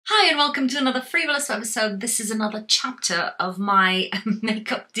Hi and welcome to another free.volous episode. This is another chapter of my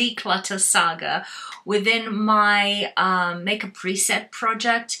makeup declutter saga within my makeup reset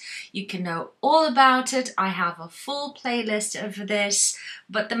project. You can know all about it. I have a full playlist of this,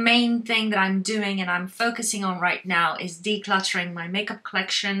 but the main thing that I'm doing and I'm focusing on right now is decluttering my makeup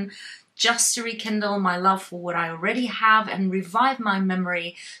collection, just to rekindle my love for what I already have and revive my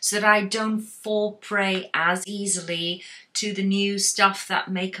memory so that I don't fall prey as easily to the new stuff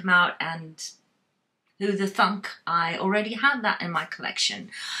that may come out and who the thunk, I already had that in my collection.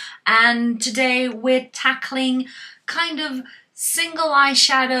 And today we're tackling kind of single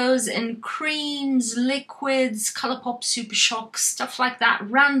eyeshadows in creams, liquids, Colourpop Super Shock, stuff like that,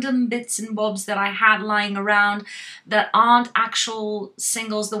 random bits and bobs that I had lying around that aren't actual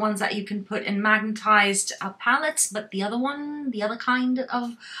singles, the ones that you can put in magnetized palettes, but the other kind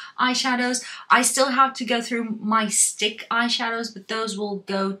of eyeshadows. I still have to go through my stick eyeshadows, but those will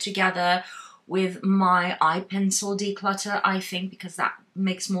go together with my eye pencil declutter, I think, because that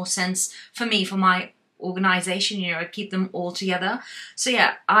makes more sense for me, for my organization, you know, I keep them all together. So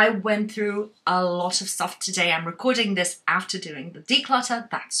yeah, I went through a lot of stuff today. I'm recording this after doing the declutter.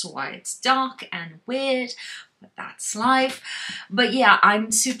 That's why it's dark and weird, but that's life. But yeah,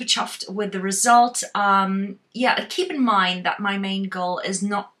 I'm super chuffed with the result. Yeah, keep in mind that my main goal is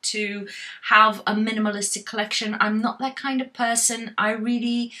not to have a minimalistic collection. I'm not that kind of person. I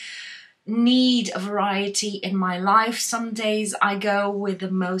really need a variety in my life. Some days I go with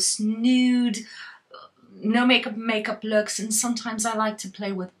the most nude, no makeup looks, and sometimes I like to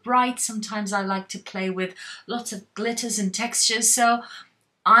play with bright, sometimes I like to play with lots of glitters and textures. So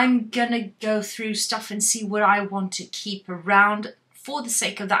I'm gonna go through stuff and see what I want to keep around for the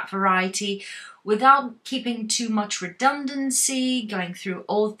sake of that variety without keeping too much redundancy, going through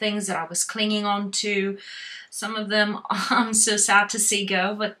old things that I was clinging on to. Some of them I'm so sad to see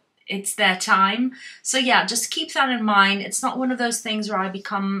go, but it's their time. So yeah, just keep that in mind. It's not one of those things where I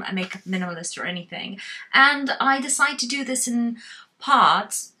become a makeup minimalist or anything. And I decide to do this in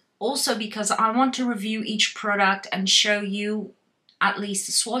parts also because I want to review each product and show you at least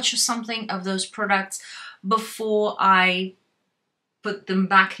a swatch or something of those products before I put them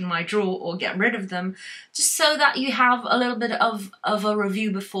back in my drawer or get rid of them, just so that you have a little bit of a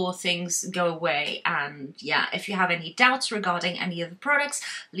review before things go away. And yeah, if you have any doubts regarding any of the products,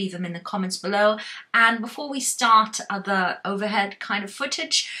 leave them in the comments below. And before we start the overhead kind of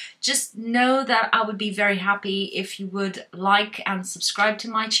footage, just know that I would be very happy if you would like and subscribe to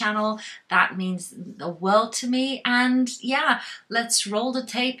my channel. That means the world to me. And yeah, let's roll the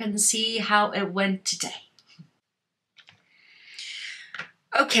tape and see how it went today.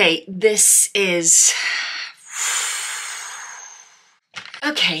 Okay, this is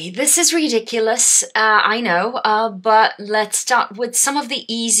ridiculous, I know, but let's start with some of the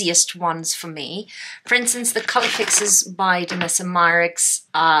easiest ones for me. For instance, the Color Fixes by Danessa Myricks.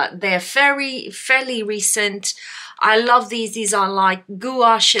 They're fairly recent. I love these. These are like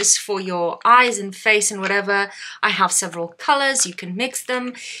gouaches for your eyes and face and whatever. I have several colors. You can mix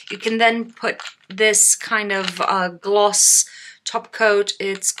them. You can then put this kind of gloss top coat.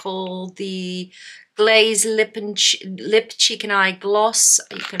 It's called the Glaze Lip, Cheek and Eye Gloss.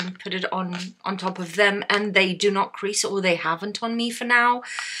 You can put it on top of them and they do not crease, or they haven't on me for now.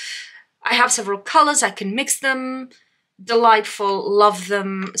 I have several colors. I can mix them. Delightful. Love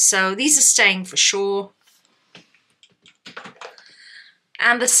them. So these are staying for sure.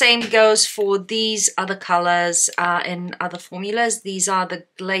 And the same goes for these other colors in other formulas. These are the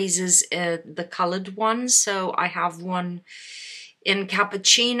glazes, the colored ones. So I have one in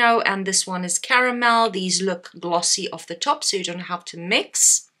cappuccino and this one is caramel. These look glossy off the top, so you don't have to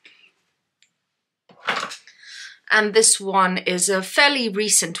mix. And this one is a fairly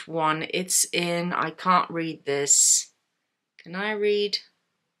recent one. It's in, I can't read this. Can I read?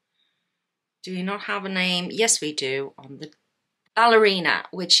 Do we not have a name? Yes, we do, on the Ballerina,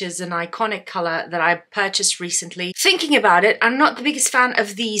 which is an iconic color that I purchased recently. Thinking about it, I'm not the biggest fan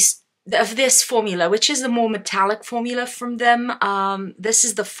of this formula, which is the more metallic formula from them. This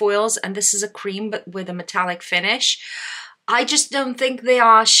is the foils and this is a cream but with a metallic finish. I just don't think they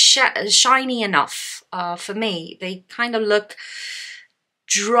are shiny enough for me. They kind of look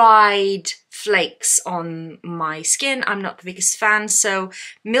dried flakes on my skin. I'm not the biggest fan, so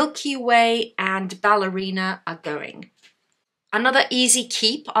Milky Way and Ballerina are going. Another easy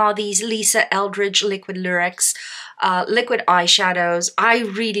keep are these Lisa Eldridge Liquid Lurex liquid eyeshadows. I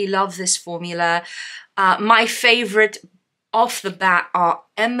really love this formula. My favorite off the bat are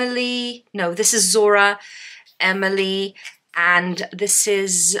Emily, no, this is Zora, Emily, And this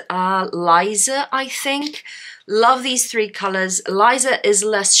is Laser, I think. Love these three colors. Laser is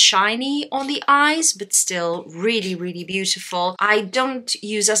less shiny on the eyes, but still really, really beautiful. I don't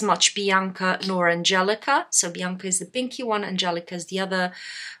use as much Bianca nor Angelica. So Bianca is the pinky one, Angelica is the other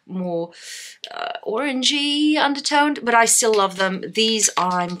more orangey undertoned, but I still love them. These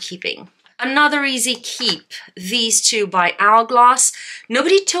I'm keeping. Another easy keep, these two by Hourglass.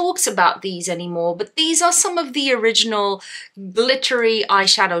 Nobody talks about these anymore, but these are some of the original glittery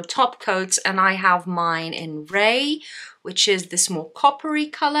eyeshadow top coats, and I have mine in Ray, which is this more coppery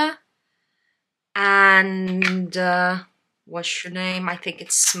color. And what's your name? I think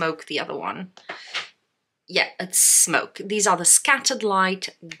it's Smoke, the other one. Yeah, it's Smoke. These are the Scattered Light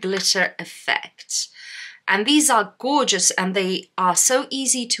Glitter Effect. And these are gorgeous, and they are so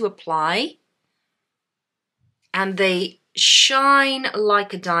easy to apply. And they shine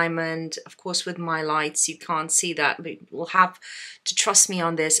like a diamond. Of course, with my lights, you can't see that, but you'll have to trust me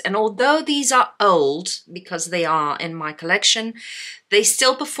on this. And although these are old, because they are in my collection, they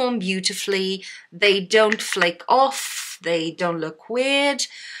still perform beautifully. They don't flake off. They don't look weird.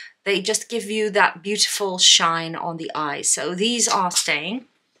 They just give you that beautiful shine on the eye. So these are staying.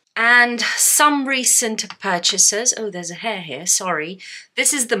 And some recent purchases. Oh, there's a hair here, sorry.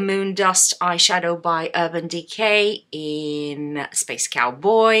 This is the Moon Dust eyeshadow by Urban Decay in Space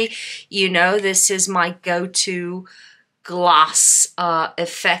Cowboy. You know, this is my go-to glass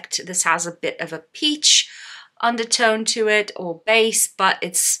effect. This has a bit of a peach undertone to it, or base, but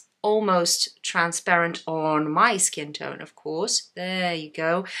it's almost transparent on my skin tone, of course. There you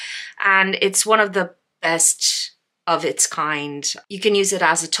go. And it's one of the best of its kind. You can use it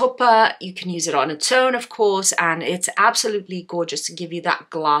as a topper, you can use it on its own, of course, and it's absolutely gorgeous to give you that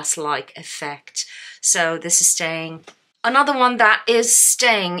glass-like effect. So this is staying. Another one that is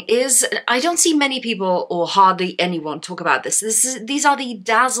staying is, I don't see many people or hardly anyone talk about this. These are the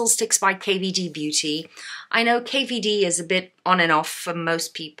Dazzle Sticks by KVD Beauty. I know KVD is a bit on and off for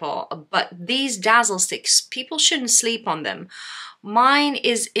most people, but these Dazzle Sticks, people shouldn't sleep on them. Mine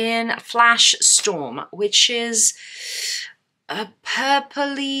is in Flash Storm, which is a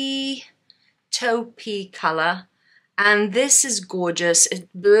purpley taupey color. And this is gorgeous. It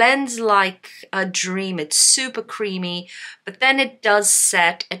blends like a dream. It's super creamy, but then it does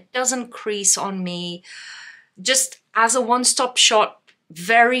set. It doesn't crease on me. Just as a one-stop shop,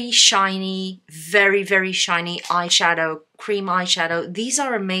 very shiny, very, very shiny eyeshadow, cream eyeshadow. These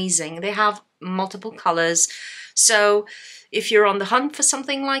are amazing. They have multiple colors. So if you're on the hunt for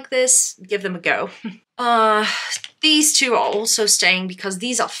something like this, give them a go. These two are also staying because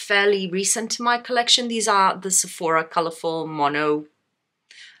these are fairly recent to my collection. These are the Sephora Colorful Mono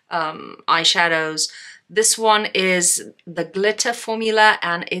eyeshadows. This one is the glitter formula,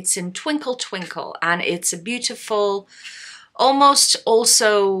 and it's in Twinkle Twinkle, and it's a beautiful, almost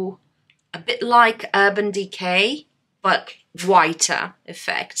also a bit like Urban Decay, but whiter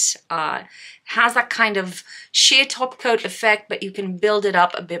effect. Has that kind of sheer top coat effect, but you can build it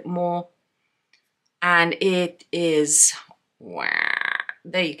up a bit more. And it is, wow,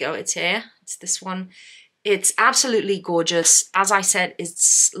 there you go, it's here, it's this one. It's absolutely gorgeous. As I said,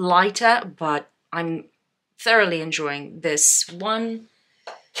 it's lighter, but I'm thoroughly enjoying this one.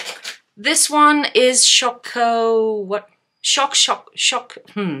 This one is Choco, what? Shock.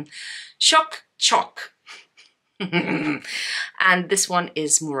 And this one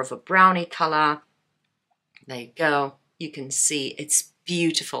is more of a brownie color. There you go. You can see it's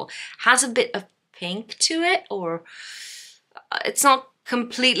beautiful. Has a bit of pink to it, or it's not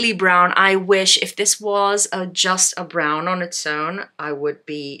completely brown. I wish if this was just a brown on its own, I would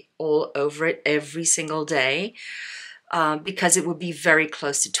be all over it every single day, because it would be very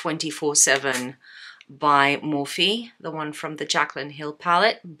close to 24/7 by Morphe, the one from the Jaclyn Hill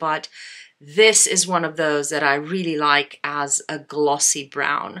palette. But this is one of those that I really like as a glossy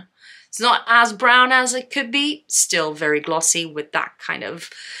brown. It's not as brown as it could be, still very glossy with that kind of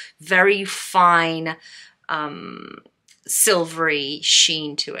very fine silvery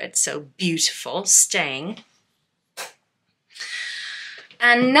sheen to it. So beautiful, staying.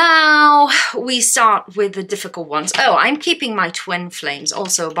 And now we start with the difficult ones. Oh, I'm keeping my Twin Flames,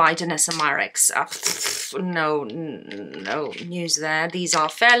 also by Danessa Myricks. No news there. These are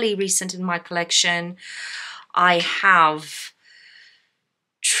fairly recent in my collection. I have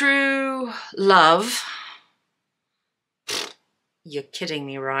True Love. You're kidding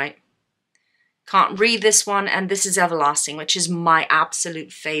me, right? can't read this one, and this is Everlasting, which is my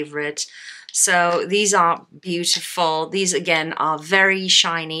absolute favorite. So these are beautiful. These again are very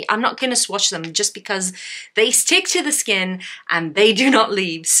shiny. I'm not going to swatch them just because they stick to the skin and they do not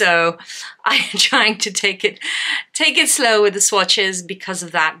leave. So I'm trying to take it slow with the swatches because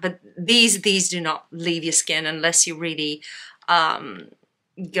of that. But these do not leave your skin unless you really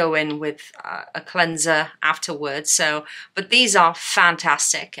go in with a cleanser afterwards. So, but these are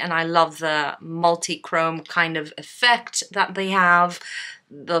fantastic, and I love the multi-chrome kind of effect that they have.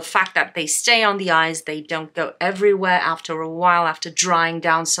 The fact that they stay on the eyes, they don't go everywhere after a while. After drying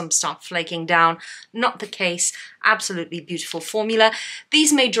down, some start flaking down. Not the case. Absolutely beautiful formula.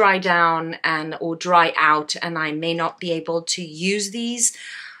 These may dry down or dry out, and I may not be able to use these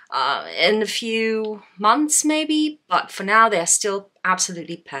in a few months maybe, but for now they're still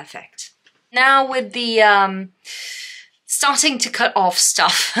absolutely perfect. Now with the starting to cut off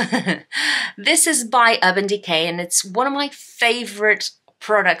stuff. This is by Urban Decay, and it's one of my favorite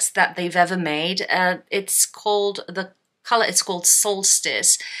products that they've ever made. It's called, the color is called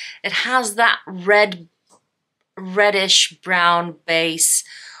Solstice. It has that reddish brown base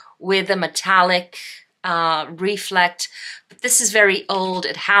with a metallic reflect, but this is very old.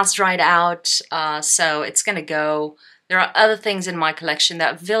 It has dried out, so it's gonna go. There are other things in my collection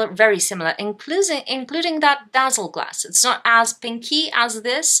that are very similar, including that Dazzle Glass. It's not as pinky as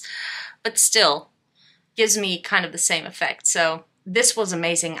this, but still gives me kind of the same effect. So this was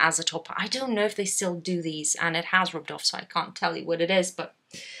amazing as a topper. I don't know if they still do these, and it has rubbed off, so I can't tell you what it is, but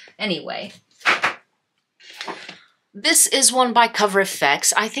anyway. This is one by Cover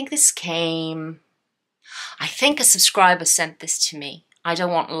Effects. I think this came... I think a subscriber sent this to me. I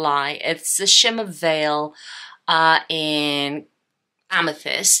don't want to lie. It's the Shimmer Veil in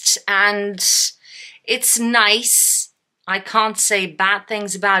Amethyst, and it's nice. I can't say bad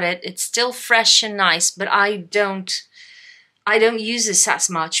things about it. It's still fresh and nice, but I don't use this as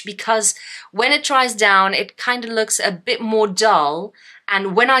much because when it dries down, it kind of looks a bit more dull.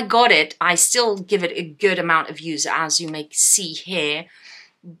 And when I got it, I still give it a good amount of use, as you may see here.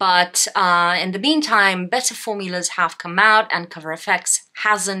 But in the meantime, better formulas have come out, and Cover Effects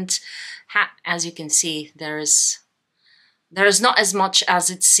hasn't. As you can see, there is not as much as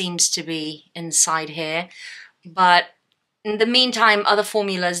it seems to be inside here. But in the meantime, other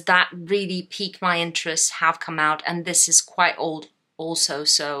formulas that really pique my interest have come out, and this is quite old also.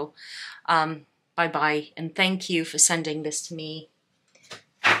 So bye-bye, and thank you for sending this to me.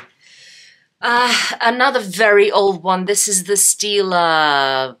 Another very old one. This is the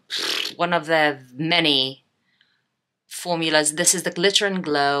Stila, one of their many formulas. This is the Glitter and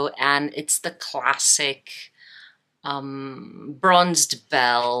Glow, and it's the classic bronzed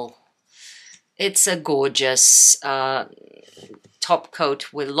bell. It's a gorgeous top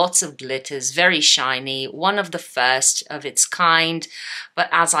coat with lots of glitters, very shiny, one of the first of its kind. But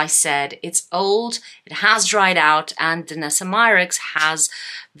as I said, it's old, it has dried out, and Danessa Myricks has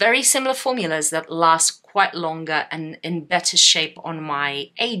very similar formulas that last quite longer and in better shape on my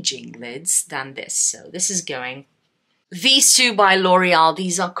aging lids than this. So this is going. These two by L'Oreal,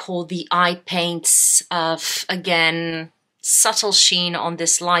 these are called the Eye Paints. Again, subtle sheen on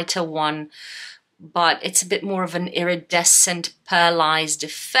this lighter one, but it's a bit more of an iridescent pearlized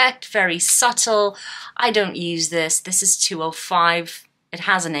effect, very subtle. I don't use this. This is 205. It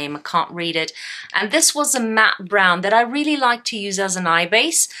has a name, I can't read it. And this was a matte brown that I really like to use as an eye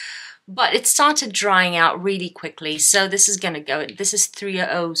base, but it started drying out really quickly. So this is gonna go, this is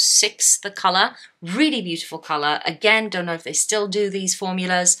 306, the color. Really beautiful color. Again, don't know if they still do these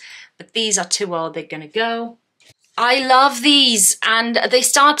formulas, but these are too old, they're gonna go. I love these, and they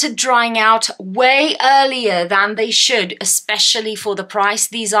started drying out way earlier than they should, especially for the price.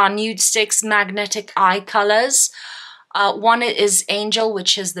 These are Nude Sticks Magnetic Eye Colors. One is Angel,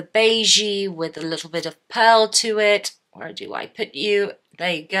 which is the beigey with a little bit of pearl to it. Where do I put you?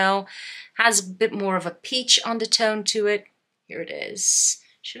 There you go. Has a bit more of a peach undertone to it. Here it is.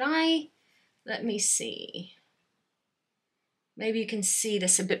 Should I? Let me see. Maybe you can see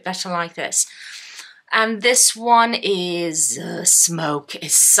this a bit better like this. And this one is Smoke.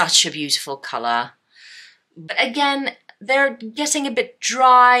 It's such a beautiful color. But again, they're getting a bit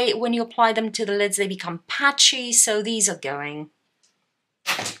dry. When you apply them to the lids, they become patchy. So these are going.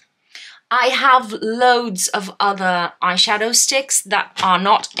 I have loads of other eyeshadow sticks that are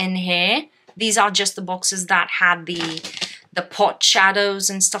not in here. These are just the boxes that had the pot shadows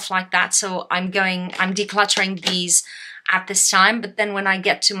and stuff like that. So I'm decluttering these at this time. But then when I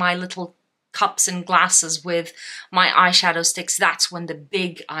get to my little cups and glasses with my eyeshadow sticks, that's when the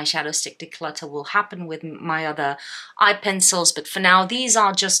big eyeshadow stick declutter will happen with my other eye pencils. But for now, these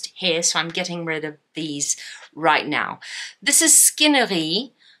are just here, so I'm getting rid of these right now. This is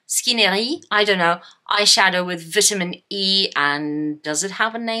Skinnery, I don't know, eyeshadow with vitamin E, and does it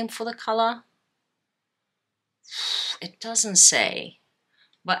have a name for the color? It doesn't say,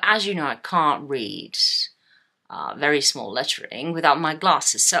 but as you know, I can't read very small lettering without my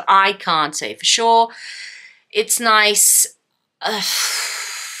glasses, so I can't say for sure. It's nice.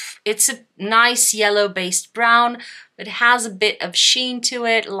 It's a nice yellow-based brown, but it has a bit of sheen to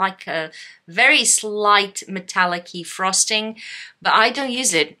it, like a very slight metallic-y frosting, but I don't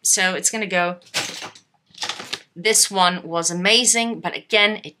use it, so it's gonna go. This one was amazing, but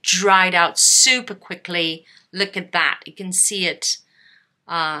again, it dried out super quickly. Look at that. You can see it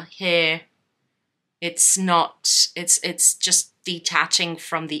here. It's just detaching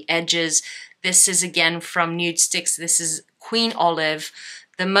from the edges. This is again from Nude Sticks. This is Queen Olive,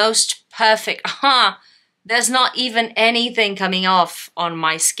 the most perfect. There's not even anything coming off on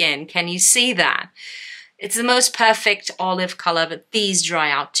my skin. Can you see that? It's the most perfect olive color, but these dry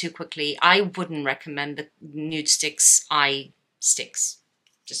out too quickly. I wouldn't recommend the Nude Sticks eye sticks.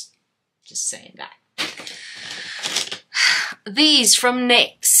 Just saying that. These from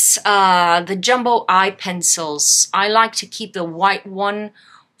NYX, the jumbo eye pencils. I like to keep the white one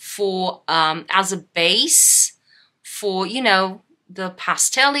for as a base for, you know, the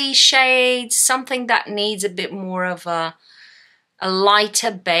pastel-y shades, something that needs a bit more of a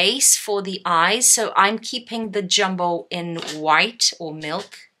lighter base for the eyes. So I'm keeping the jumbo in white or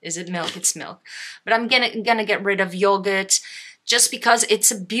milk. Is it milk? It's milk. But I'm gonna get rid of yogurt just because it's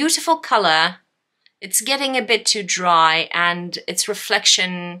a beautiful color. It's getting a bit too dry, and its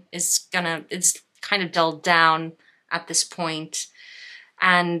reflection is it's kind of dulled down at this point,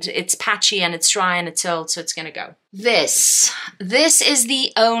 and it's patchy and it's dry and it's old, so it's gonna go. This is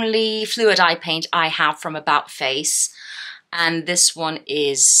the only fluid eye paint I have from About Face, and this one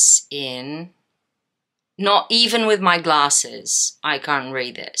is in, not even with my glasses, I can't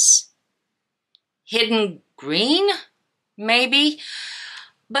read this. Hidden green, maybe?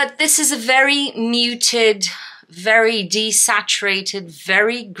 But this is a very muted, very desaturated,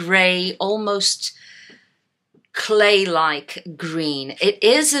 very gray, almost clay-like green. It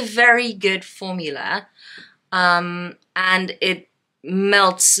is a very good formula, and it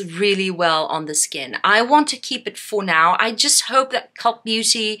melts really well on the skin. I want to keep it for now. I just hope that Cult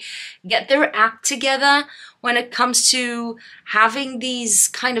Beauty get their act together when it comes to having these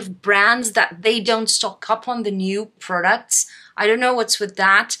kind of brands that they don't stock up on the new products. I don't know what's with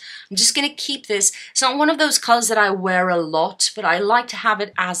that. I'm just gonna keep this. It's not one of those colors that I wear a lot, but I like to have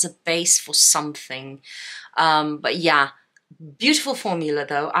it as a base for something. But yeah, beautiful formula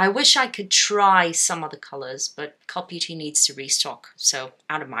though. I wish I could try some other colors, but Cult Beauty needs to restock, so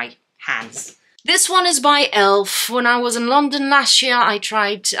out of my hands. This one is by e.l.f. When I was in London last year, I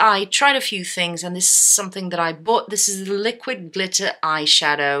tried a few things, and this is something that I bought. This is the liquid glitter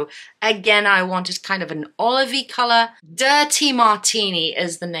eyeshadow. Again, I wanted kind of an olivey color. Dirty Martini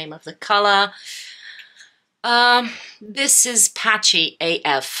is the name of the color. This is patchy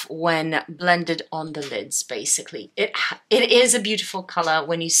AF when blended on the lids, basically. It is a beautiful color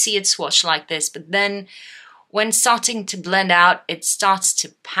when you see it swatched like this, but then when starting to blend out, it starts to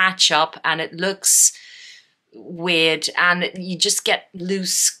patch up and it looks weird, and you just get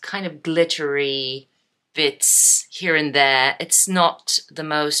loose kind of glittery bits here and there. It's not the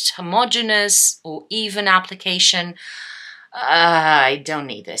most homogeneous or even application. I don't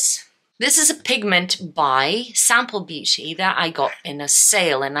need this. This is a pigment by Sample Beauty that I got in a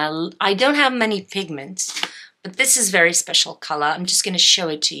sale, and I don't have many pigments, but this is very special color. I'm just going to show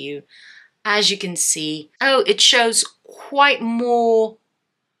it to you. As you can see, oh, it shows quite more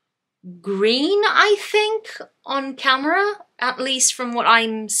green, I think, on camera, at least from what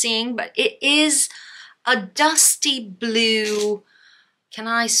I'm seeing, but it is a dusty blue. Can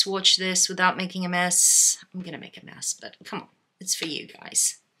I swatch this without making a mess? I'm gonna make a mess, but come on, it's for you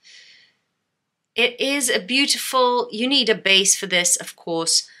guys. It is a beautiful, you need a base for this, of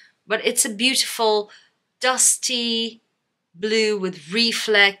course, but it's a beautiful dusty blue with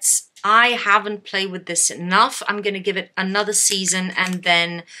reflects. I haven't played with this enough. I'm going to give it another season and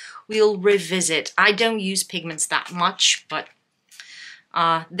then we'll revisit. I don't use pigments that much, but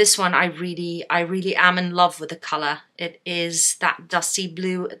this one I really am in love with the color. It is that dusty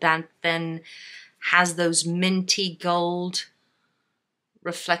blue that then has those minty gold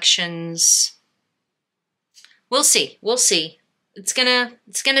reflections. We'll see. It's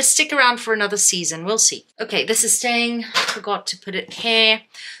gonna stick around for another season. We'll see. Okay, this is staying. Forgot to put it here.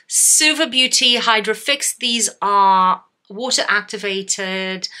 Suva Beauty Hydra Fix. These are water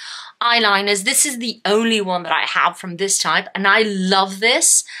activated eyeliners. This is the only one that I have from this type, and I love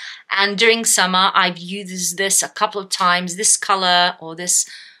this. And during summer, I've used this a couple of times. This color, or this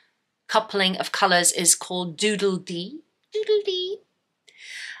coupling of colors, is called Doodle Dee. Doodle Dee.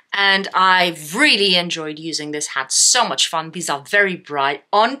 And I've really enjoyed using this, had so much fun. These are very bright.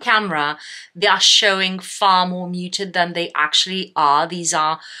 On camera, they are showing far more muted than they actually are. These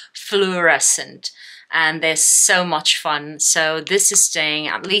are fluorescent and they're so much fun. So this is staying,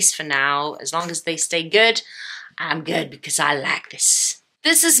 at least for now. As long as they stay good, I'm good because I like this.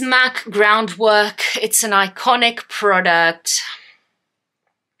 This is MAC Groundwork. It's an iconic product.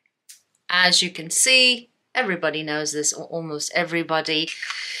 As you can see, everybody knows this, or almost everybody.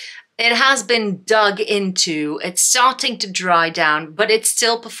 It has been dug into. It's starting to dry down, but it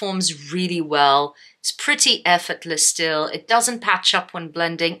still performs really well. It's pretty effortless still. It doesn't patch up when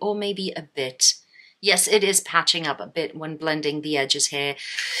blending, or maybe a bit. Yes, it is patching up a bit when blending the edges here.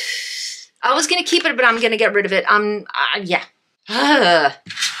 I was going to keep it, but I'm going to get rid of it. Yeah.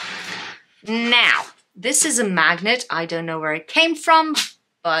 Now, this is a magnet. I don't know where it came from,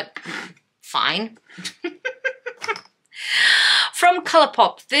 but fine. From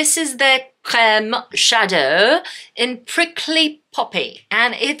Colourpop, this is their creme shadow in Prickly Poppy,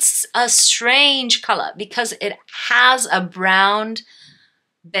 and it's a strange color because it has a brown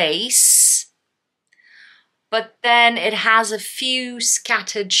base, but then it has a few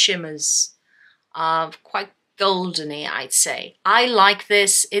scattered shimmers, quite goldeny, I'd say. I like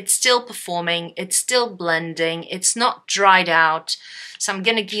this. It's still performing, it's still blending, it's not dried out, so I'm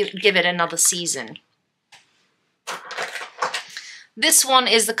gonna give it another season. This one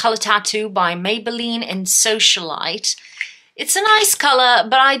is the Color Tattoo by Maybelline in Socialite. It's a nice color,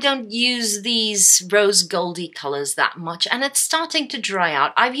 but I don't use these rose goldy colors that much, and it's starting to dry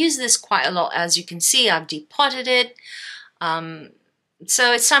out. I've used this quite a lot, as you can see. I've depotted it,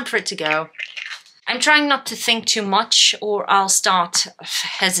 so it's time for it to go. I'm trying not to think too much or I'll start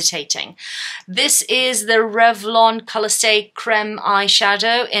hesitating. This is the Revlon Colorstay Creme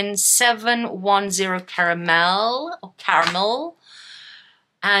Eyeshadow in 710 Caramel, or Caramel.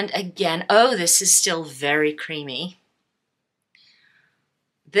 And again, oh, this is still very creamy.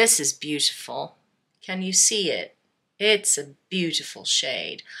 This is beautiful. Can you see it? It's a beautiful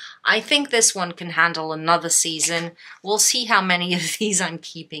shade. I think this one can handle another season. We'll see how many of these I'm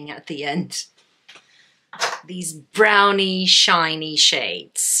keeping at the end. These browny, shiny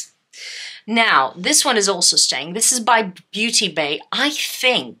shades. Now, this one is also staying. This is by Beauty Bay. I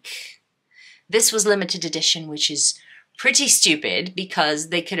think this was limited edition, which is pretty stupid because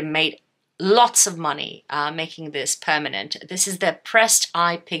they could have made lots of money making this permanent. This is their pressed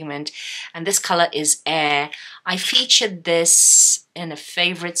eye pigment, and this color is Air. I featured this in a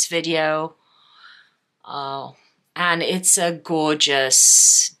favorites video. And it's a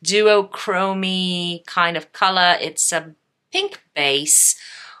gorgeous duochrome kind of color. It's a pink base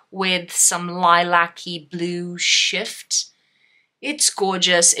with some lilac-y blue shift. It's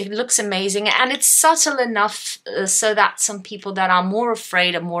gorgeous. It looks amazing, and it's subtle enough so that some people that are more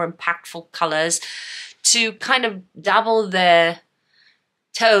afraid of more impactful colors to kind of dabble their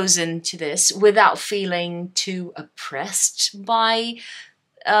toes into this without feeling too oppressed by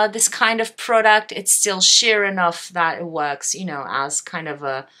this kind of product. It's still sheer enough that it works, you know, as kind of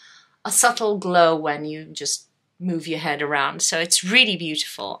a subtle glow when you just move your head around. So it's really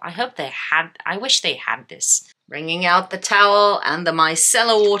beautiful. I wish they had this. Bringing out the towel and the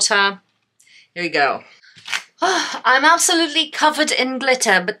micellar water. Here we go. Oh, I'm absolutely covered in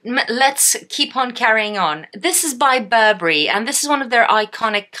glitter, but let's keep on carrying on. This is by Burberry, and this is one of their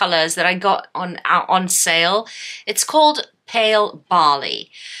iconic colors that I got on sale. It's called Pale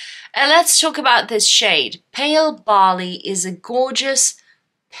Barley. Let's talk about this shade. Pale Barley is a gorgeous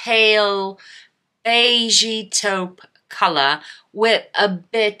pale beigey taupe color with a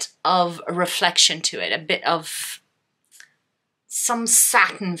bit of reflection to it, a bit of some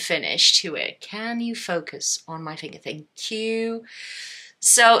satin finish to it. Can you focus on my finger? Thank you.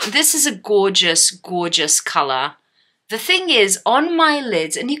 So this is a gorgeous, gorgeous color. The thing is, on my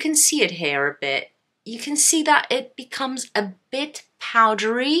lids, and you can see it here a bit, you can see that it becomes a bit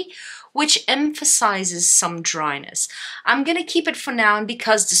powdery, which emphasizes some dryness. I'm going to keep it for now, and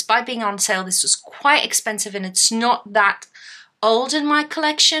because despite being on sale, this was quite expensive and it's not that old in my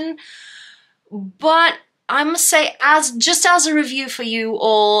collection. But I must say, just as a review for you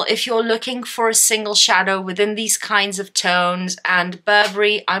all, if you're looking for a single shadow within these kinds of tones, and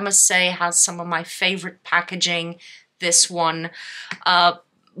Burberry, I must say, has some of my favorite packaging. this one.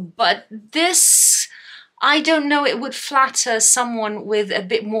 But this, I don't know, it would flatter someone with a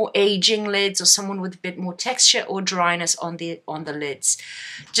bit more aging lids or someone with a bit more texture or dryness on the lids.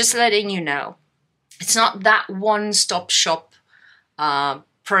 Just letting you know. It's not that one-stop shop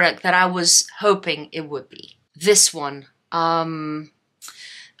product that I was hoping it would be. This one.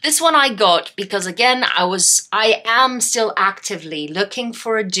 This one I got because, again, I am still actively looking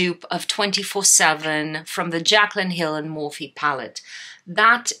for a dupe of 24/7 from the Jaclyn Hill and Morphe palette.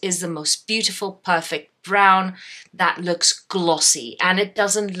 That is the most beautiful, perfect brown that looks glossy, and it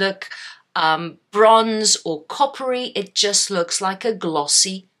doesn't look bronze or coppery. It just looks like a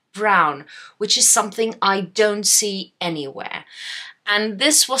glossy brown, which is something I don't see anywhere. And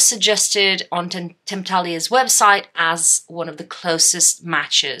this was suggested on Temptalia's website as one of the closest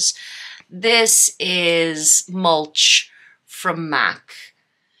matches. This is Mulch from MAC.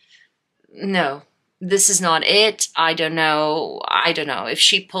 No, this is not it. I don't know if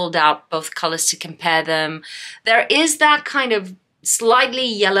she pulled out both colors to compare them. There is that kind of slightly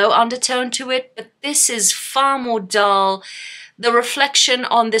yellow undertone to it, but this is far more dull. The reflection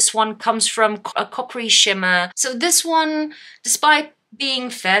on this one comes from a coppery shimmer. So this one, despite being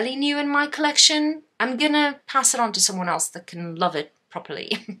fairly new in my collection, I'm gonna pass it on to someone else that can love it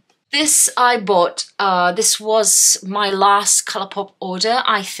properly. This I bought, this was my last Colourpop order,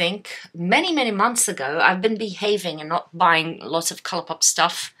 I think, many months ago. I've been behaving and not buying lots of Colourpop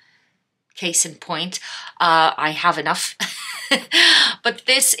stuff. Case in point, I have enough. But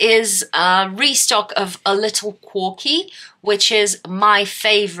this is a restock of A Little Quirky, which is my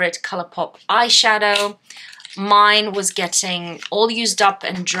favorite Colourpop eyeshadow. Mine was getting all used up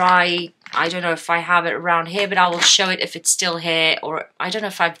and dry. I don't know if I have it around here, but I will show it if it's still here, or I don't know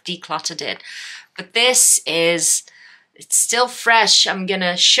if I've decluttered it. But this is, it's still fresh. I'm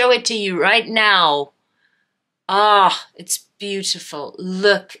gonna show it to you right now. Ah, it's beautiful.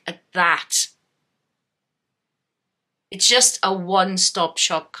 Look at that. It's just a one-stop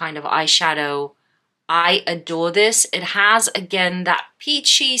shop kind of eyeshadow. I adore this. It has, again, that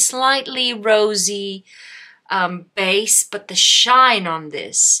peachy, slightly rosy base, but the shine on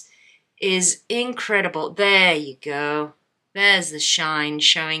this is incredible. There you go. There's the shine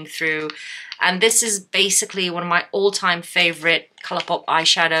showing through. And this is basically one of my all-time favorite Colourpop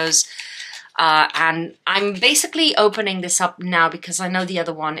eyeshadows. And I'm basically opening this up now because I know the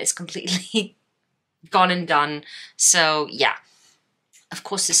other one is completely gone and done. So yeah, of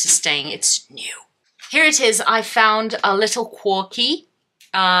course this is staying. It's new. Here it is. I found A Little Quirky.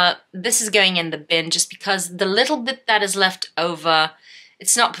 This is going in the bin just because the little bit that is left over,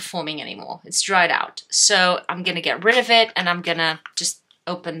 it's not performing anymore. It's dried out. So I'm gonna get rid of it and I'm gonna just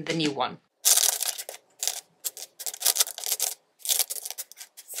open the new one.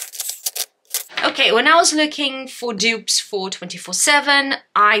 Okay, when I was looking for dupes for 24/7,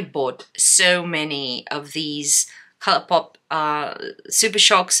 I bought so many of these Colourpop Super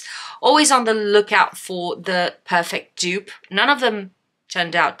Shocks, always on the lookout for the perfect dupe. None of them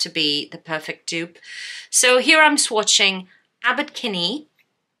turned out to be the perfect dupe. So here I'm swatching Abbott Kinney.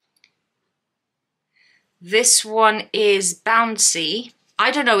 This one is Bouncy.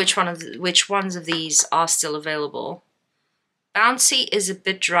 I don't know which ones of these are still available. Bouncy is a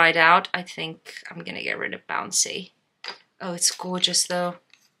bit dried out. I think I'm gonna get rid of Bouncy. Oh, it's gorgeous though.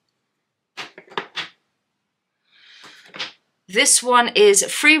 This one is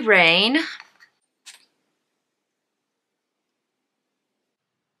Free Reign.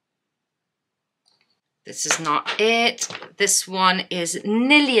 This is not it. This one is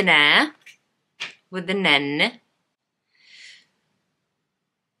Millionaire with the Nen.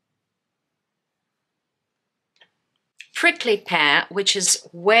 Prickly Pear, which is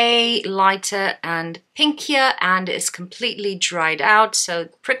way lighter and pinkier and is completely dried out. So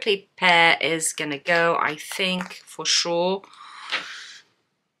Prickly Pear is gonna go, I think, for sure.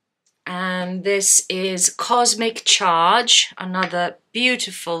 And this is Cosmic Charge, another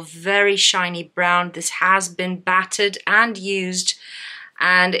beautiful, very shiny brown. This has been battered and used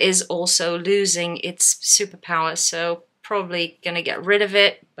and is also losing its superpower. So probably gonna get rid of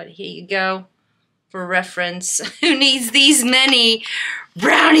it, but here you go. For reference, who needs these many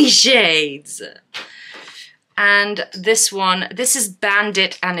brownie shades? And this one, this is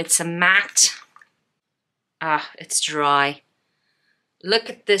Bandit and it's a matte. Ah, it's dry. Look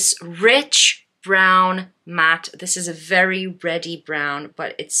at this rich brown matte. This is a very reddy brown,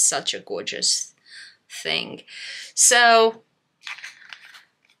 but it's such a gorgeous thing. So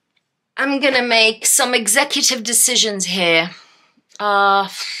I'm gonna make some executive decisions here.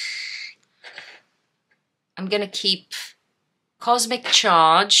 I'm gonna keep Cosmic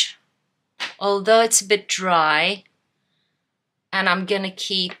Charge, although it's a bit dry. And I'm gonna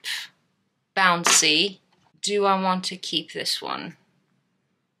keep Bouncy. Do I want to keep this one?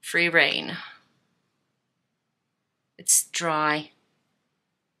 Free Reign. It's dry.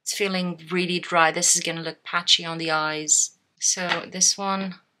 It's feeling really dry. This is gonna look patchy on the eyes. So this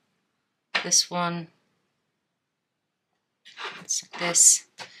one, it's like this.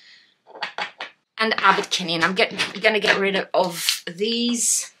 And Abercrombie. I'm gonna get rid of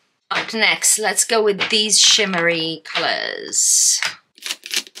these. Up next, let's go with these shimmery colors.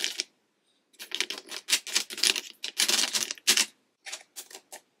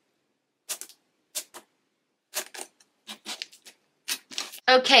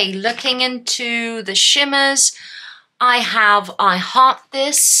 Okay, looking into the shimmers, I heart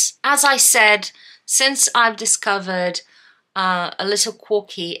this. As I said, since I've discovered a little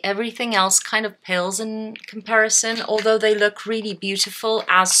quirky, everything else kind of pales in comparison. Although they look really beautiful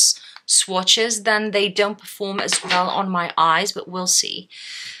as swatches, then they don't perform as well on my eyes, but we'll see.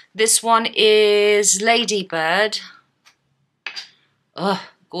 This one is Ladybird. Oh,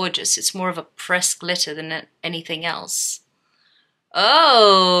 gorgeous. It's more of a pressed glitter than anything else.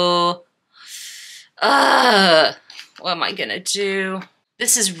 Oh, what am I gonna do?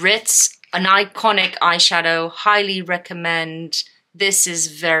 This is Ritz, an iconic eyeshadow, highly recommend. This is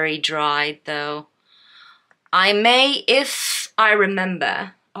very dry though. I may, if I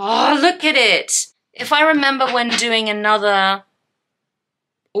remember. Oh, look at it. If I remember when doing another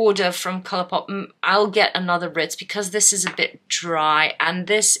order from Colourpop, I'll get another Ritz because this is a bit dry. And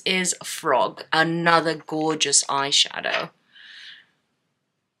this is Frog, another gorgeous eyeshadow.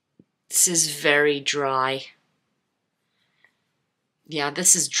 This is very dry. Yeah,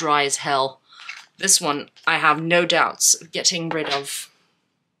 this is dry as hell. This one I have no doubts of getting rid of.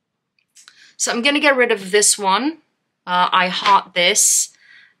 So I'm going to get rid of this one. I heart this.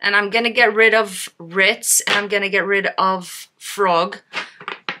 And I'm going to get rid of Ritz. And I'm going to get rid of Frog.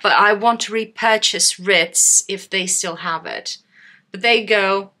 But I want to repurchase Ritz if they still have it. But there you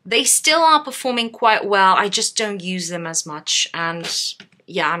go. They still are performing quite well. I just don't use them as much. And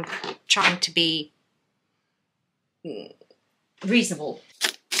yeah, I'm trying to be reasonable.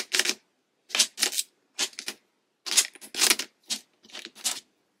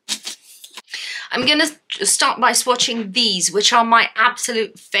 I'm going to start by swatching these, which are my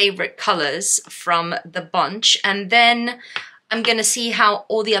absolute favorite colors from the bunch. And then I'm going to see how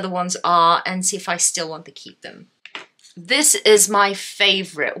all the other ones are and see if I still want to keep them. This is my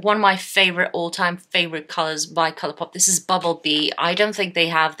favorite, one of my favorite all-time favorite colors by Colourpop. This is Bumblebee. I don't think they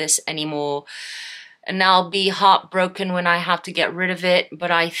have this anymore. And I'll be heartbroken when I have to get rid of it.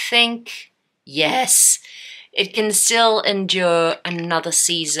 But I think, yes, it can still endure another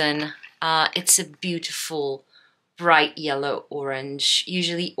season. It's a beautiful, bright yellow orange.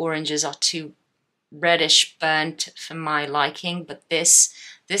 Usually oranges are too reddish burnt for my liking. But this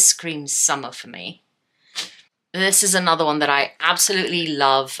screams summer for me. This is another one that I absolutely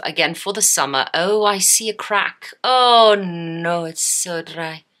love. Again, for the summer. Oh, I see a crack. Oh, no, it's so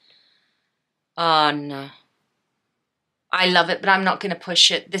dry. Oh, no. I love it, but I'm not going to push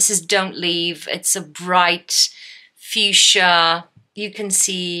it. This is Don't Leave. It's a bright fuchsia. You can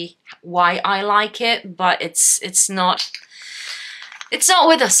see why I like it, but it's not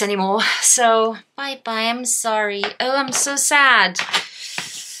with us anymore. So, bye-bye. I'm sorry. Oh, I'm so sad.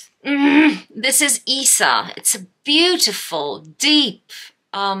 This is Isa. It's a beautiful, deep,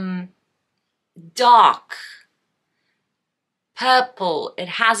 dark purple. It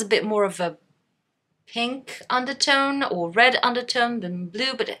has a bit more of a pink undertone or red undertone than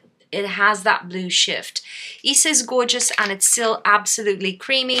blue, but it has that blue shift. Isa is gorgeous and it's still absolutely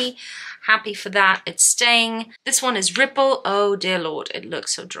creamy. Happy for that. It's staying. This one is Ripple. Oh dear Lord, it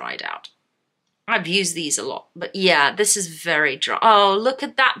looks so dried out. I've used these a lot, but yeah, this is very dry. Oh, look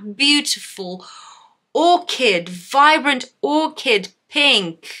at that beautiful orchid, vibrant orchid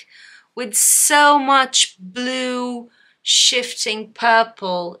pink with so much blue shifting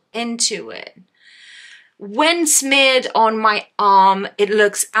purple into it. When smeared on my arm, it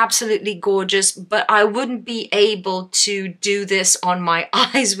looks absolutely gorgeous, but I wouldn't be able to do this on my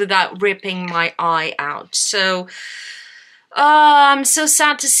eyes without ripping my eye out. So, I'm so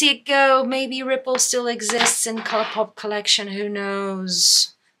sad to see it go. Maybe Ripple still exists in Colourpop collection, who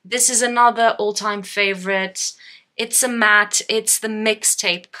knows. This is another all-time favorite. It's a matte, it's the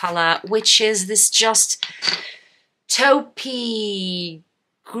mixtape color, which is this just taupey,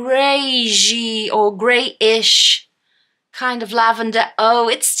 greyish or greyish kind of lavender. Oh,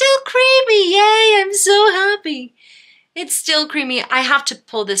 it's still creamy. Yay, I'm so happy. It's still creamy. I have to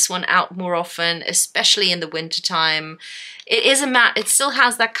pull this one out more often, especially in the winter time. It is a matte. It still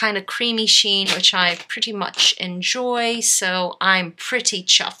has that kind of creamy sheen, which I pretty much enjoy. So I'm pretty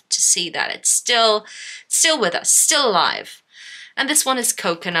chuffed to see that it's still with us, still alive. And this one is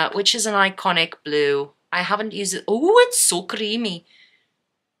coconut, which is an iconic blue. I haven't used it. Oh, it's so creamy.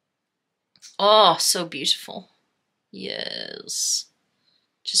 Oh, so beautiful. Yes.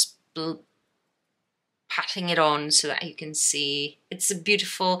 Just patting it on so that you can see. It's a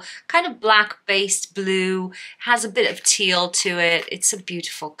beautiful kind of black-based blue. Has a bit of teal to it. It's a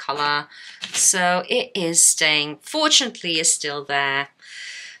beautiful color. So it is staying. Fortunately, it's still there.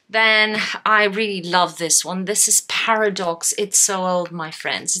 Then I really love this one. This is Paradox. It's so old, my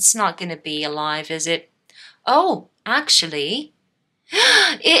friends. It's not going to be alive, is it? Oh, actually,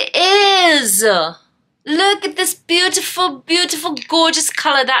 it is! Look at this beautiful, beautiful, gorgeous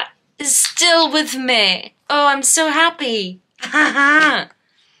color that is still with me. Oh, I'm so happy.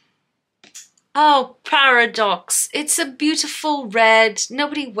 Oh, Paradox. It's a beautiful red.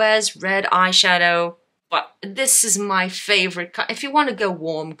 Nobody wears red eyeshadow. But this is my favorite color. If you want to go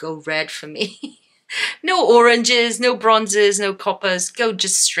warm, go red for me. No oranges, no bronzes, no coppers. Go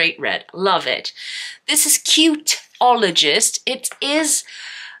just straight red. Love it. This is Cuteologist. It is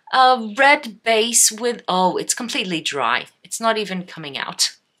a red base with, oh, it's completely dry. It's not even coming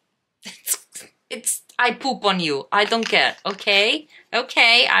out. I poop on you. I don't care. Okay?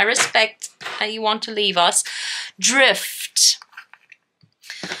 Okay, I respect that you want to leave us. Drift.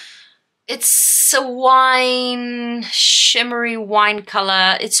 It's a wine, shimmery wine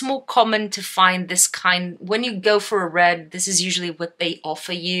color. It's more common to find this kind. When you go for a red, this is usually what they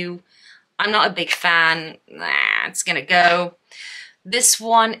offer you. I'm not a big fan. Nah, it's gonna go. This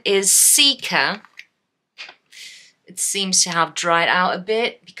one is Seeker. It seems to have dried out a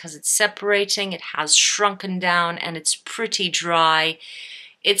bit because it's separating. It has shrunken down and it's pretty dry.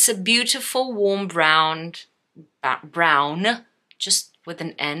 It's a beautiful warm brown, just with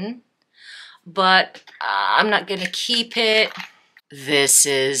an N. But I'm not gonna keep it. This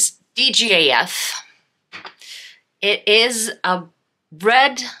is DGAF. It is a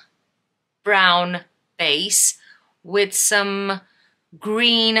red-brown base with some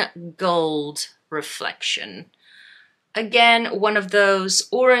green gold reflection. Again, one of those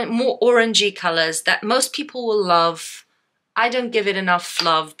more orangey colors that most people will love. I don't give it enough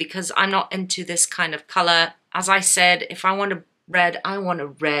love because I'm not into this kind of color. As I said, if I want a red, I want a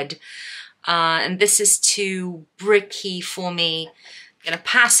red. And this is too bricky for me. I'm gonna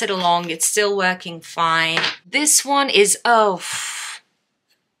pass it along. It's still working fine. This one is, oh,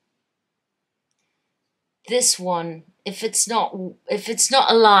 this one, if it's not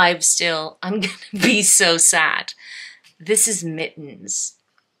alive still, I'm gonna be so sad. This is Mittens.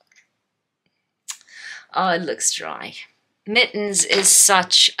 Oh, it looks dry. Mittens is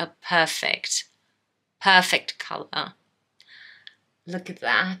such a perfect color. Look at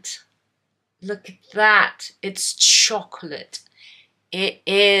that. Look at that. It's chocolate. It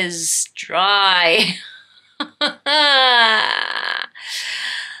is dry.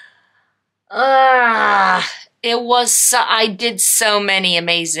 I did so many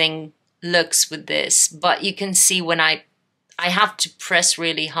amazing looks with this, but you can see when I have to press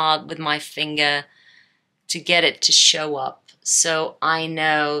really hard with my finger to get it to show up. So I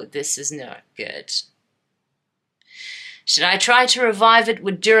know this is not good. Should I try to revive it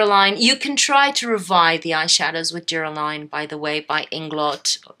with Duraline? You can try to revive the eyeshadows with Duraline, by the way, by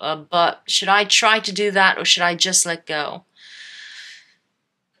Inglot. But should I try to do that or should I just let go?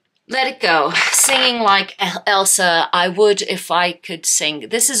 Let it go. Singing like Elsa, I would if I could sing.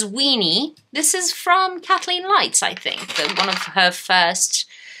 This is Weenie. This is from Kathleen Lights, I think. One of her first.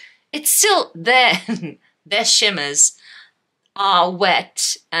 It's still there. Their shimmers are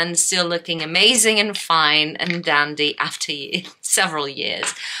wet and still looking amazing and fine and dandy after several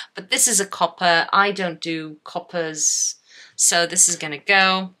years. But this is a copper. I don't do coppers, so this is gonna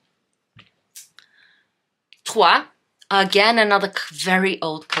go. Trois. Again, another very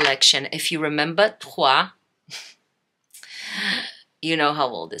old collection. If you remember Trois, you know how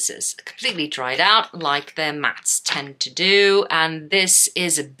old this is. Completely dried out like their mattes tend to do. And this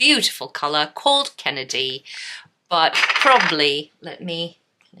is a beautiful color called Kennedy. But probably, let me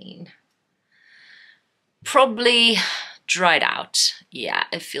clean, probably dried out. Yeah,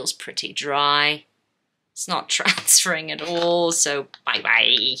 it feels pretty dry. It's not transferring at all, so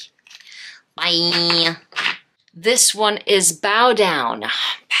bye-bye. Bye. This one is Bow Down.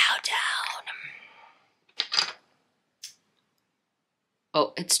 Bow Down.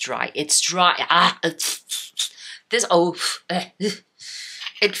 Oh, it's dry. It's dry. This, oh.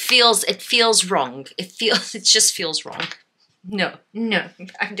 It feels wrong. It just feels wrong. No,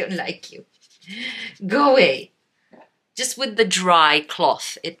 I don't like you. Go away. Just with the dry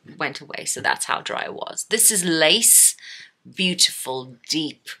cloth, it went away. So that's how dry it was. This is lace. Beautiful,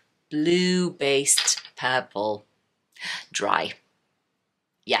 deep, blue-based purple. Dry.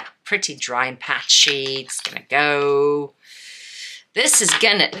 Yeah, pretty dry and patchy. It's gonna go. This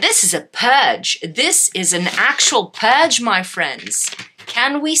is a purge. This is an actual purge, my friends.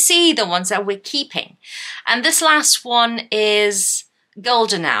 Can we see the ones that we're keeping? And this last one is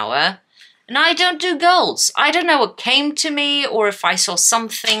golden hour. And I don't do golds. I don't know what came to me or if I saw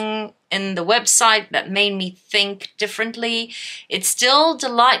something in the website that made me think differently. It's still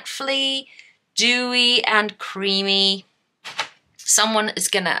delightfully dewy and creamy. Someone is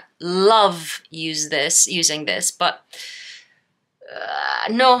gonna love using this, but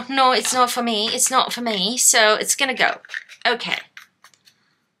no, it's not for me. It's not for me, so it's gonna go. Okay.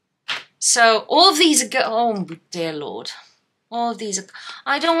 So all of these are oh dear Lord. All of these are,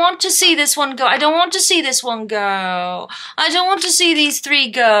 I don't want to see this one go. I don't want to see this one go. I don't want to see these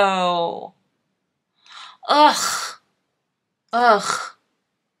three go. Ugh. Ugh.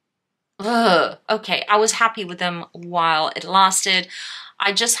 Ugh. Okay, I was happy with them while it lasted.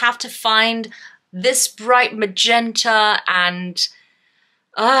 I just have to find this bright magenta and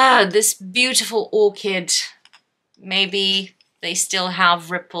this beautiful orchid. Maybe they still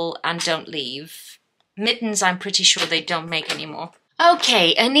have ripple and don't leave. Mittens, I'm pretty sure they don't make anymore.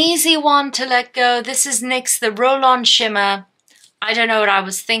 Okay, an easy one to let go. This is NYX, the Roll-On Shimmer. I don't know what I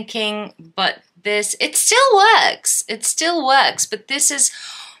was thinking, but it still works. It still works, but this is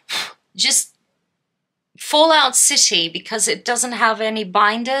just Fallout City because it doesn't have any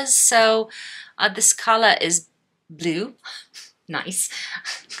binders. So this color is blue. Nice,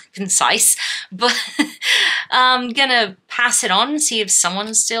 concise, but I'm gonna pass it on and see if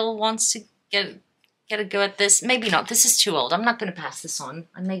someone still wants to get a go at this. Maybe not. This is too old. I'm not going to pass this on.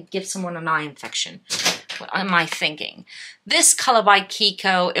 I may give someone an eye infection. What am I thinking? This color by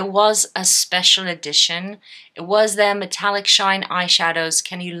Kiko, it was a special edition. It was their metallic shine eyeshadows.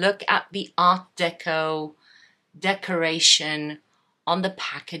 Can you look at the Art Deco decoration on the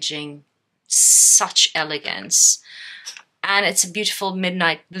packaging? Such elegance. And it's a beautiful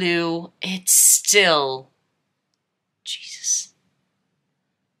midnight blue. It's still, Jesus.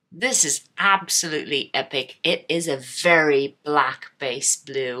 This is absolutely epic. It is a very black base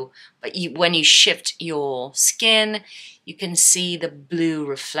blue, but when you shift your skin, you can see the blue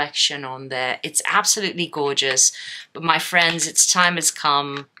reflection on there. It's absolutely gorgeous. But my friends, its time has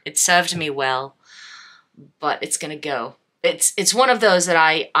come. It served me well, but it's gonna go. It's one of those that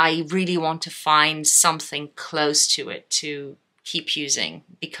I really want to find something close to it to keep using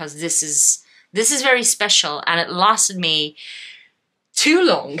because this is very special and it lasted me too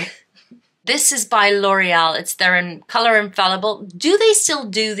long. This is by L'Oreal. It's their Color Infallible. Do they still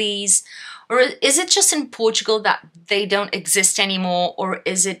do these? Or is it just in Portugal that they don't exist anymore? Or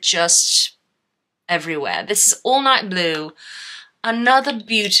is it just everywhere? This is All Night Blue. Another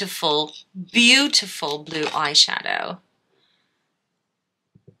beautiful, beautiful blue eyeshadow.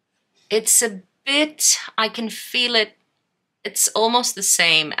 It's a bit, I can feel it. It's almost the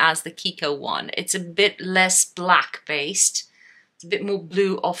same as the Kiko one. It's a bit less black based. A bit more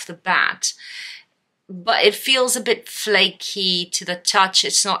blue off the bat, but it feels a bit flaky to the touch.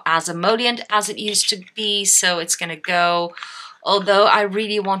 It's not as emollient as it used to be, so it's gonna go. Although I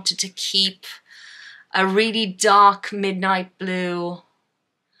really wanted to keep a really dark midnight blue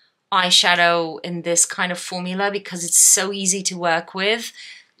eyeshadow in this kind of formula because it's so easy to work with.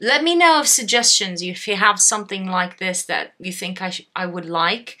 Let me know of suggestions if you have something like this that you think I would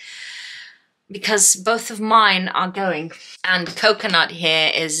like, because both of mine are going. And coconut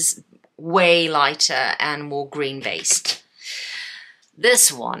here is way lighter and more green based.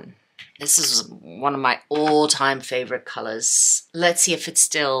 This is one of my all-time favorite colors. Let's see if it's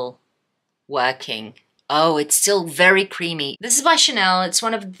still working. Oh, it's still very creamy. This is by Chanel. It's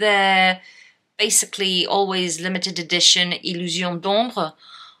one of their basically always limited edition Illusion d'Ombre,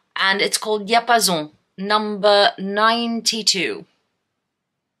 and it's called Diapason number 92.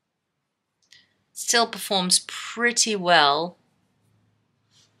 Still performs pretty well,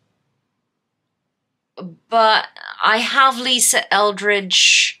 but I have Lisa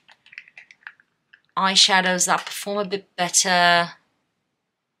Eldridge eyeshadows that perform a bit better.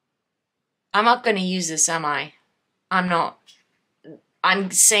 I'm not going to use this, am I? I'm not.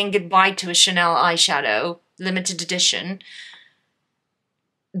 I'm saying goodbye to a Chanel eyeshadow, limited edition,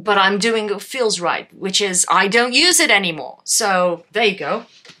 but I'm doing what feels right, which is I don't use it anymore. So there you go.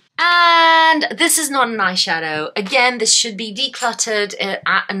 And this is not an eyeshadow. Again, this should be decluttered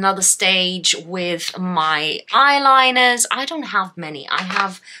at another stage with my eyeliners. I don't have many. I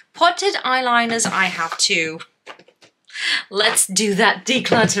have potted eyeliners. I have two. Let's do that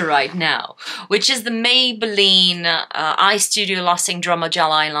declutter right now, which is the Maybelline Eye Studio Lasting Drummer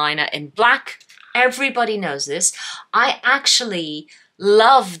Gel Eyeliner in black. Everybody knows this. I actually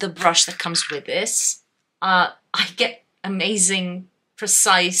love the brush that comes with this. I get amazing,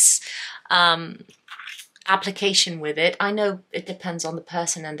 precise application with it. I know it depends on the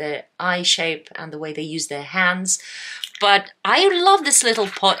person and their eye shape and the way they use their hands, but I love this little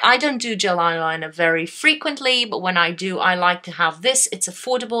pot. I don't do gel eyeliner very frequently, but when I do, I like to have this. It's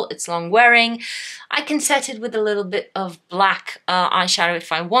affordable, it's long wearing. I can set it with a little bit of black eyeshadow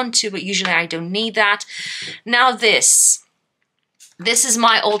if I want to, but usually I don't need that. Now this is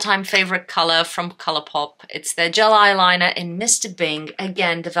my all-time favorite color from Colourpop. It's their gel eyeliner in Mr. Bing,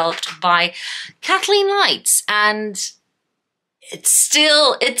 again developed by Kathleen Lights, and it's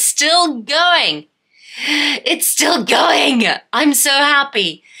still going. It's still going. I'm so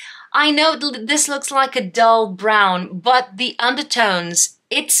happy. I know this looks like a dull brown, but the undertones,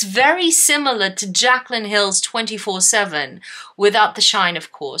 it's very similar to Jaclyn Hill's 24/7, without the shine,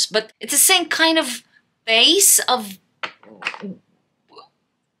 of course, but it's the same kind of base of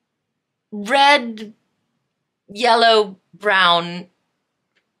red, yellow, brown.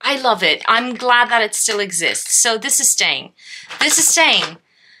 I love it. I'm glad that it still exists. So this is staying. This is staying.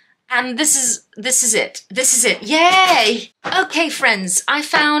 And this is it. This is it. Yay! Okay, friends, I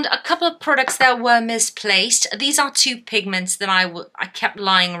found a couple of products that were misplaced. These are two pigments that I kept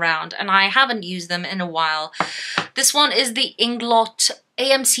lying around, and I haven't used them in a while. This one is the Inglot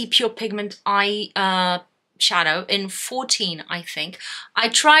AMC Pure Pigment Eye shadow in 14, I think. I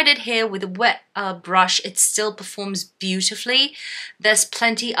tried it here with a wet brush. It still performs beautifully. There's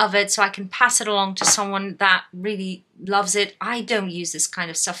plenty of it, so I can pass it along to someone that really loves it. I don't use this kind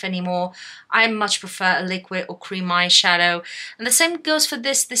of stuff anymore. I much prefer a liquid or cream eyeshadow. And the same goes for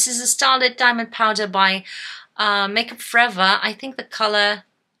this. This is a Starlit Diamond Powder by Makeup Forever. I think the color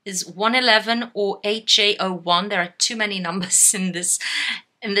is 111 or HA01. There are too many numbers in this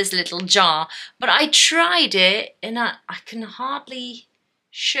little jar, but I tried it and I can hardly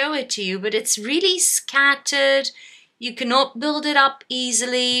show it to you, but it's really scattered. You cannot build it up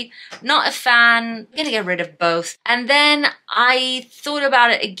easily. Not a fan. I'm gonna get rid of both. And then I thought about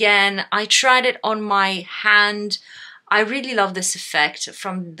it again. I tried it on my hand. I really love this effect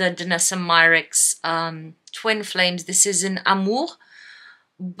from the Danessa Myricks Twin Flames. This is in Amour,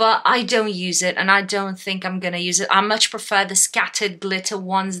 but I don't use it, and I don't think I'm gonna use it. I much prefer the scattered glitter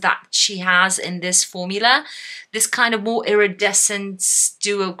ones that she has in this formula. This kind of more iridescent,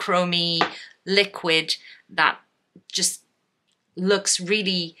 duochromy liquid that just looks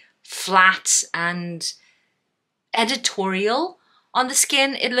really flat and editorial on the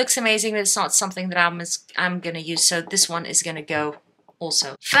skin. It looks amazing, but it's not something that I'm gonna use, so this one is gonna go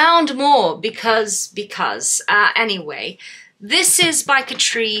also. Found more because anyway. This is by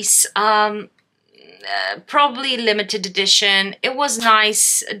Catrice, probably limited edition. It was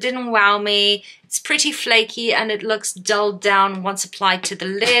nice, it didn't wow me. It's pretty flaky and it looks dulled down once applied to the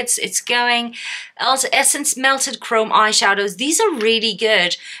lids. It's going. Also, Essence Melted Chrome eyeshadows. These are really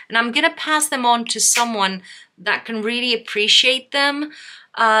good, and I'm gonna pass them on to someone that can really appreciate them.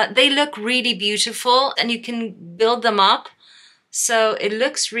 They look really beautiful and you can build them up. So it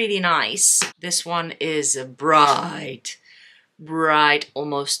looks really nice. This one is a bright,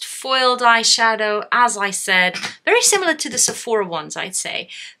 almost foiled eyeshadow. As I said, very similar to the Sephora ones, I'd say.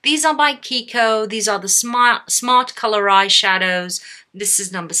 These are by Kiko. These are the Smart Color eyeshadows. This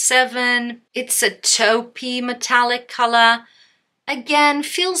is number 7. It's a taupey metallic color. Again,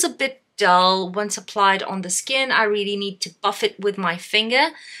 feels a bit dull once applied on the skin. I really need to buff it with my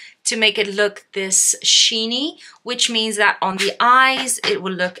finger to make it look this sheeny, which means that on the eyes it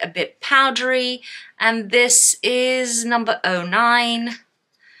will look a bit powdery. And this is number 09.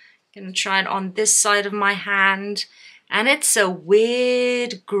 Gonna try it on this side of my hand, and it's a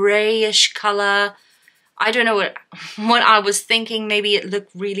weird grayish color. I don't know what I was thinking. Maybe it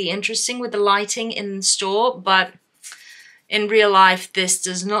looked really interesting with the lighting in the store, but in real life, this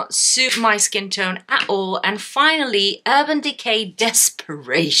does not suit my skin tone at all. And finally, Urban Decay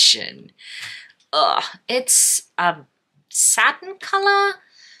Desperation. It's a satin color.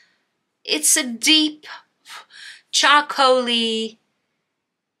 It's a deep charcoaly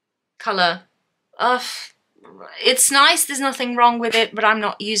color. It's nice, there's nothing wrong with it, but I'm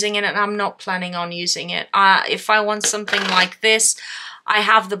not using it and I'm not planning on using it. If I want something like this, I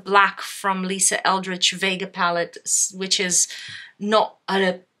have the black from Lisa Eldridge Vega palette, which is not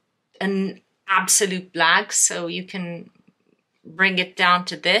a an absolute black, so you can bring it down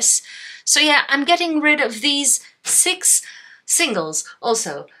to this. So yeah, I'm getting rid of these 6 singles.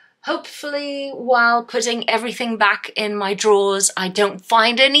 Also, hopefully while putting everything back in my drawers, I don't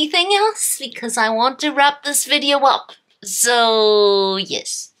find anything else, because I want to wrap this video up. So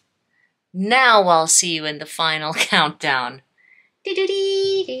yes, now I'll see you in the final countdown.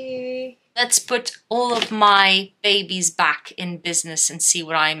 Let's put all of my babies back in business and see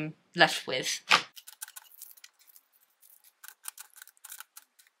what I'm left with.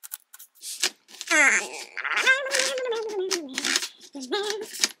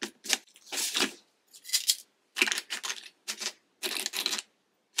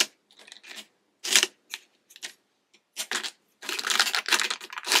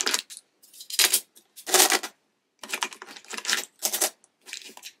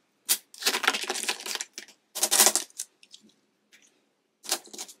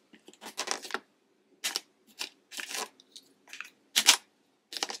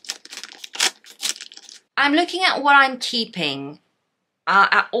 I'm looking at what I'm keeping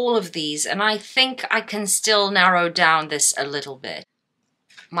at all of these, and I think I can still narrow down this a little bit.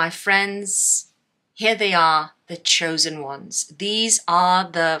 My friends, here they are, the chosen ones. These are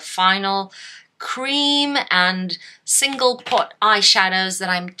the final cream and single pot eyeshadows that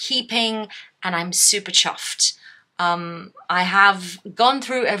I'm keeping, and I'm super chuffed. I have gone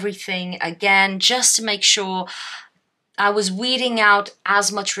through everything again just to make sure I was weeding out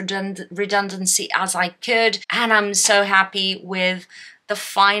as much redundancy as I could, and I'm so happy with the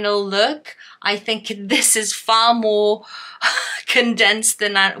final look. I think this is far more condensed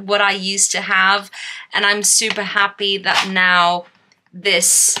than what I used to have, and I'm super happy that now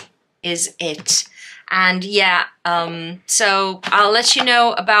this is it. And yeah, so I'll let you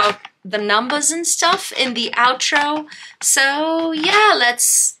know about the numbers and stuff in the outro. So yeah,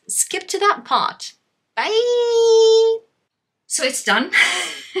 let's skip to that part. Bye! So it's done.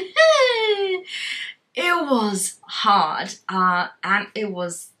 It was hard and it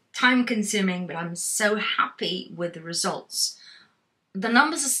was time consuming, but I'm so happy with the results. The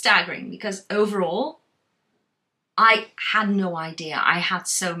numbers are staggering because overall, I had no idea I had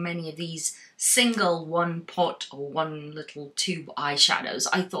so many of these single one pot or one little tube eyeshadows.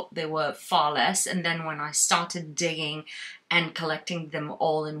 I thought they were far less, and then when I started digging and collecting them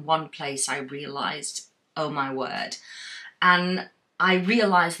all in one place, I realized, oh my word. And I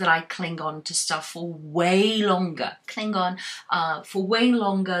realized that I cling on to stuff for way longer, for way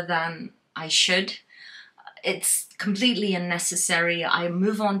longer than I should. It's completely unnecessary. I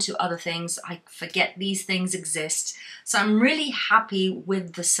move on to other things. I forget these things exist. So I'm really happy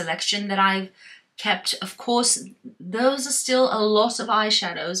with the selection that I've kept. Of course, those are still a lot of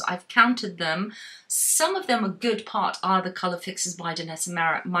eyeshadows. I've counted them. Some of them, a good part, are the Color Fixes by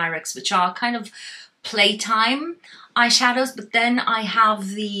Myrix, which are kind of playtime eyeshadows, but then I have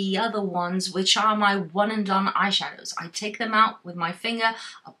the other ones which are my one and done eyeshadows. I take them out with my finger,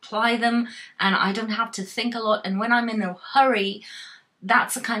 apply them, and I don't have to think a lot. And when I'm in a hurry,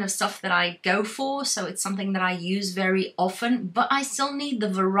 that's the kind of stuff that I go for, so it's something that I use very often, but I still need the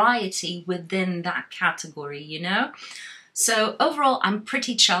variety within that category, you know? So overall, I'm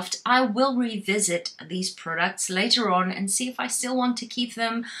pretty chuffed. I will revisit these products later on and see if I still want to keep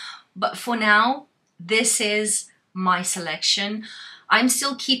them, but for now, this is my selection. I'm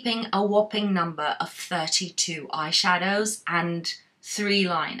still keeping a whopping number of 32 eyeshadows and 3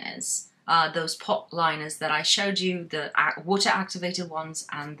 liners. Those pot liners that I showed you, the water activated ones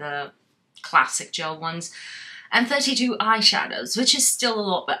and the classic gel ones, and 32 eyeshadows, which is still a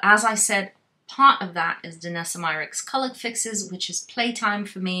lot, but as I said, part of that is Myrix Color Fixes, which is playtime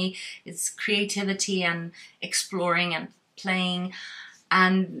for me. It's creativity and exploring and playing.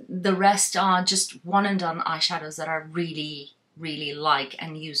 And the rest are just one and done eyeshadows that I really, really like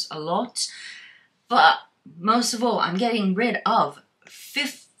and use a lot. But most of all, I'm getting rid of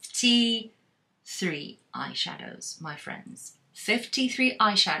 53 eyeshadows, my friends. 53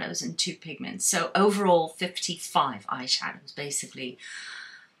 eyeshadows and 2 pigments. So overall, 55 eyeshadows, basically.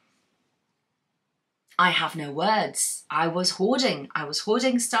 I have no words. I was hoarding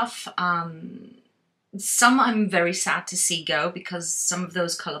stuff. Some I'm very sad to see go because some of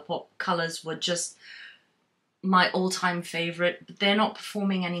those Colourpop colours were just my all-time favourite, but they're not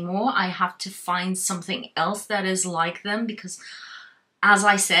performing anymore. I have to find something else that is like them because, as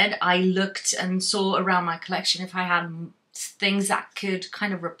I said, I looked and saw around my collection if I had things that could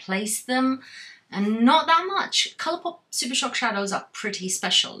kind of replace them, and not that much. Colourpop Super Shock shadows are pretty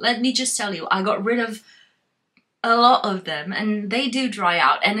special. Let me just tell you, I got rid of a lot of them and they do dry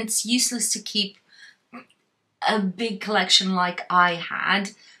out, and it's useless to keep a big collection like I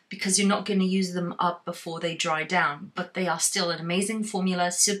had because you're not going to use them up before they dry down. But they are still an amazing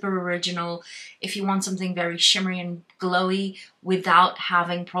formula, super original. If you want something very shimmery and glowy without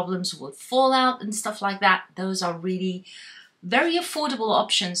having problems with fallout and stuff like that, those are really very affordable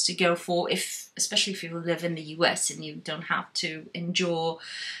options to go for, especially if you live in the US and you don't have to endure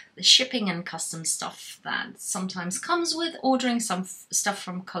the shipping and custom stuff that sometimes comes with ordering some stuff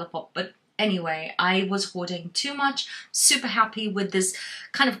from Colourpop. But anyway, I was hoarding too much. Super happy with this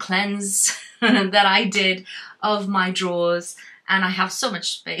kind of cleanse that I did of my drawers. And I have so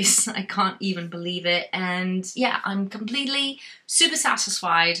much space, I can't even believe it. And yeah, I'm completely super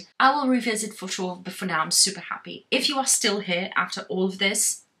satisfied. I will revisit for sure, but for now I'm super happy. If you are still here after all of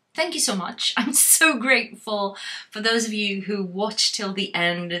this, thank you so much. I'm so grateful for those of you who watch till the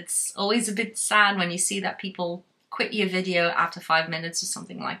end. It's always a bit sad when you see that people quit your video after 5 minutes or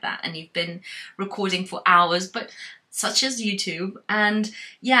something like that, and you've been recording for hours, but such as YouTube. And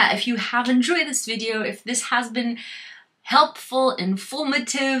yeah, if you have enjoyed this video, if this has been helpful,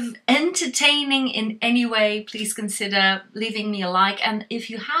 informative, entertaining in any way, please consider leaving me a like. And if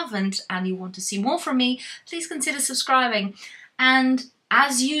you haven't and you want to see more from me, please consider subscribing. And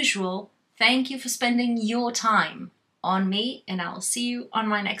as usual, thank you for spending your time on me, and I will see you on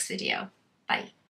my next video. Bye.